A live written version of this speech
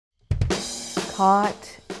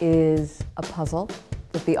Caught is a puzzle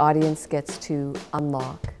that the audience gets to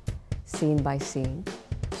unlock scene by scene.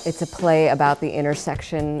 It's a play about the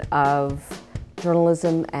intersection of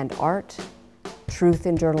journalism and art, truth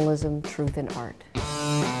in journalism, truth in art.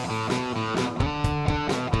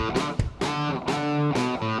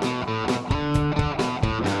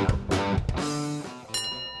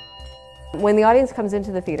 When the audience comes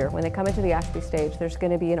into the theater, when they come into the Ashby stage, there's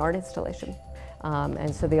going to be an art installation.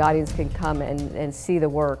 And so the audience can come and see the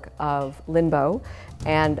work of Lin Bo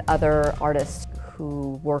and other artists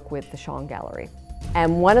who work with the Shang Gallery.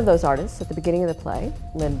 And one of those artists, at the beginning of the play,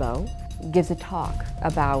 Lin Bo, gives a talk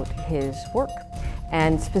about his work,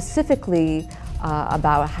 and specifically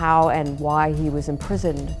about how and why he was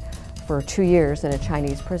imprisoned for 2 years in a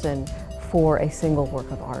Chinese prison for a single work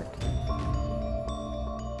of art.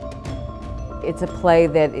 It's a play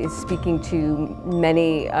that is speaking to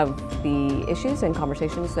many of the issues and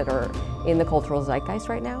conversations that are in the cultural zeitgeist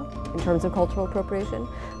right now, in terms of cultural appropriation,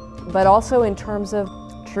 but also in terms of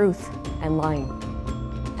truth and lying,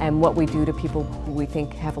 and what we do to people who we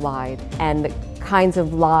think have lied, and the kinds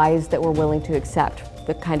of lies that we're willing to accept,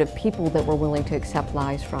 the kind of people that we're willing to accept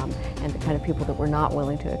lies from, and the kind of people that we're not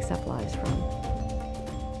willing to accept lies from.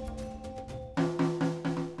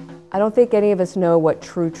 I don't think any of us know what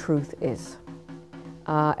true truth is.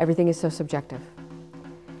 Everything is so subjective,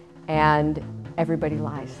 and everybody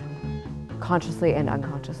lies, consciously and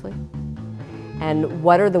unconsciously. And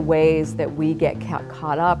what are the ways that we get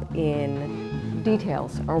caught up in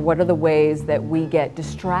details, or what are the ways that we get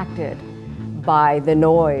distracted by the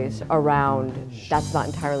noise around that's not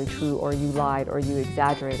entirely true, or you lied, or you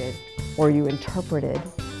exaggerated, or you interpreted,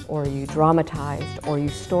 or you dramatized, or you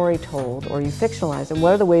story told, or you fictionalized? And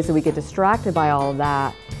what are the ways that we get distracted by all of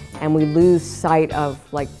that and we lose sight of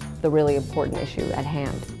the really important issue at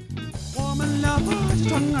hand?